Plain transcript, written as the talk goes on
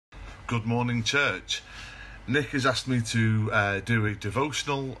Good morning, church. Nick has asked me to do a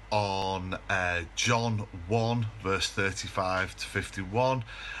devotional on John 1 verse 35 to 51,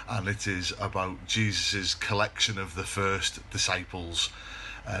 and it is about Jesus's collection of the first disciples.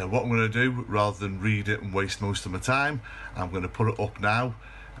 What I'm going to do, rather than read it and waste most of my time, I'm going to put it up now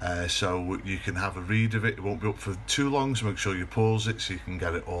so you can have a read of it. It won't be up for too long, so make sure you pause it so you can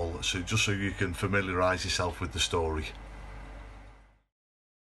get it all, just so you can familiarise yourself with the story.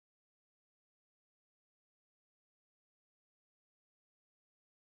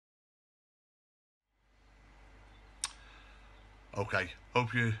 Okay,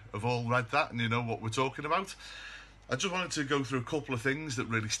 hope you have all read that and you know what we're talking about. I just wanted to go through a couple of things that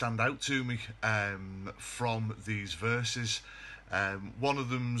really stand out to me from these verses. One of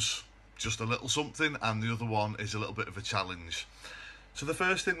them's just a little something, and the other one is a little bit of a challenge. So the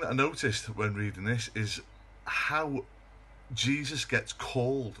first thing that I noticed when reading this is how Jesus gets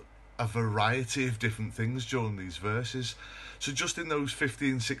called a variety of different things during these verses. So just in those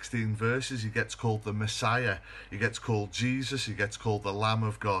 15-16 verses, he gets called the Messiah, he gets called Jesus, he gets called the Lamb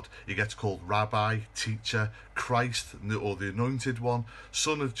of God, he gets called Rabbi, Teacher, Christ, or the Anointed One,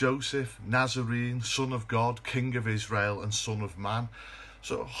 Son of Joseph, Nazarene, Son of God, King of Israel, and Son of Man.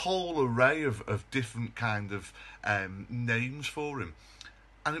 So a whole array of different kind of names for him.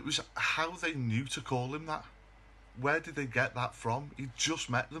 And it was how they knew to call him that. Where did they get that from? He just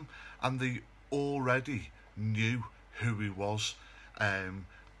met them and they already knew who he was.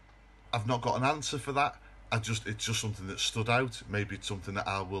 I've not got an answer for that. It's just something that stood out. Maybe it's something that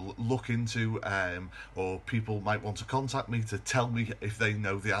I will look into, or people might want to contact me to tell me if they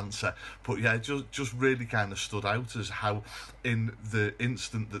know the answer. But yeah, it just really kind of stood out as how in the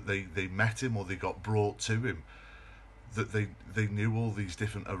instant that they met him or they got brought to him, that they knew all these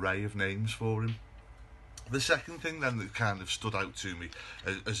different array of names for him. The second thing then that kind of stood out to me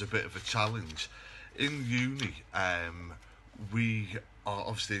as a bit of a challenge, in uni, we are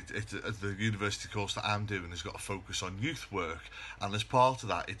obviously, the university course that I'm doing has got a focus on youth work, and as part of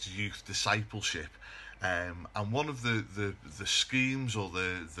that it's youth discipleship. And one of the schemes or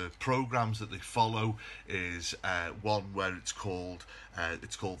the programs that they follow is one where it's called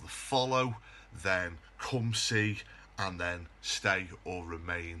the Follow, then Come See, and then Stay or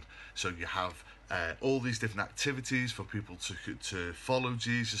Remain. So you have all these different activities for people to follow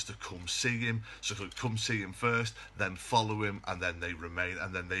Jesus, to come see him. So come see him first, then follow him, and then they remain,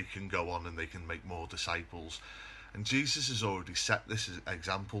 and then they can go on and they can make more disciples. And Jesus has already set this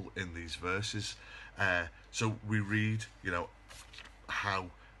example in these verses. So we read, how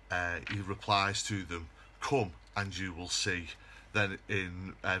he replies to them, "Come and you will see." Then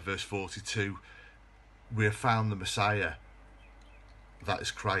in verse 42, we have found the Messiah, that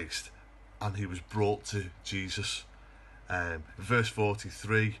is Christ, and he was brought to Jesus. Verse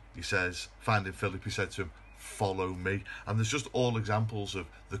 43, he says, finding Philip, he said to him, "Follow me." And there's just all examples of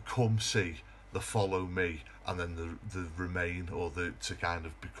the come see, the follow me, and then the remain, or to kind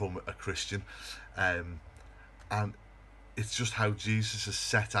of become a Christian. And it's just how Jesus has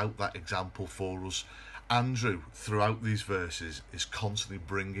set out that example for us. Andrew, throughout these verses, is constantly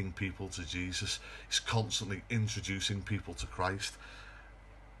bringing people to Jesus. He's constantly introducing people to Christ.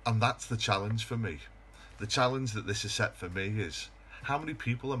 And that's the challenge for me. The challenge that this is set for me is, how many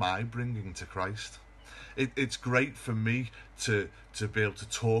people am I bringing to Christ? It's great for me to be able to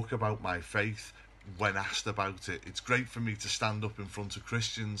talk about my faith when asked about it. It's great for me to stand up in front of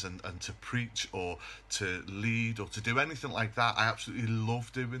Christians and to preach or to lead or to do anything like that. I absolutely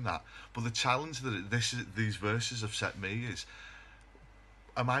love doing that. But the challenge that these verses have set me is,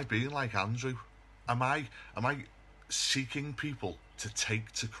 am I being like Andrew? Am I seeking people to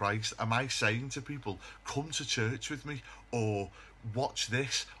take to Christ? Am I saying to people, come to church with me, or watch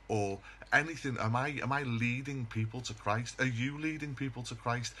this, or anything? Am I leading people to Christ? Are you leading people to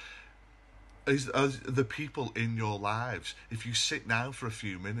Christ? Are the people in your lives, if you sit now for a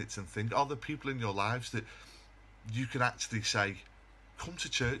few minutes and think, are the people in your lives that you can actually say, come to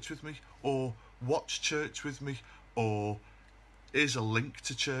church with me, or watch church with me, or here's a link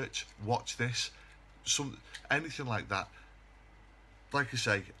to church, watch this, anything like that. Like I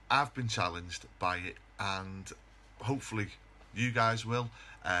say, I've been challenged by it, and hopefully you guys will,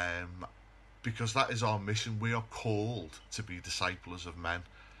 because that is our mission. We are called to be disciples of men,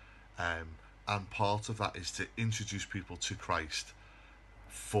 and part of that is to introduce people to Christ,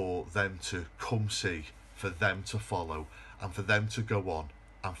 for them to come see, for them to follow, and for them to go on,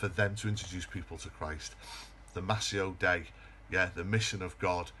 and for them to introduce people to Christ. The Missio Dei, the mission of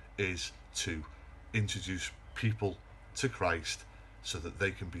God is to introduce people to Christ so that they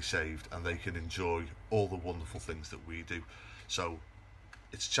can be saved and they can enjoy all the wonderful things that we do. So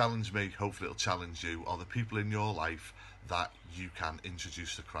it's challenged me. Hopefully it'll challenge you. Are the people in your life that you can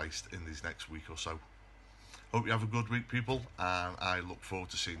introduce to Christ in these next week or so? Hope you have a good week, people, and I look forward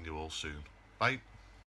to seeing you all soon. Bye.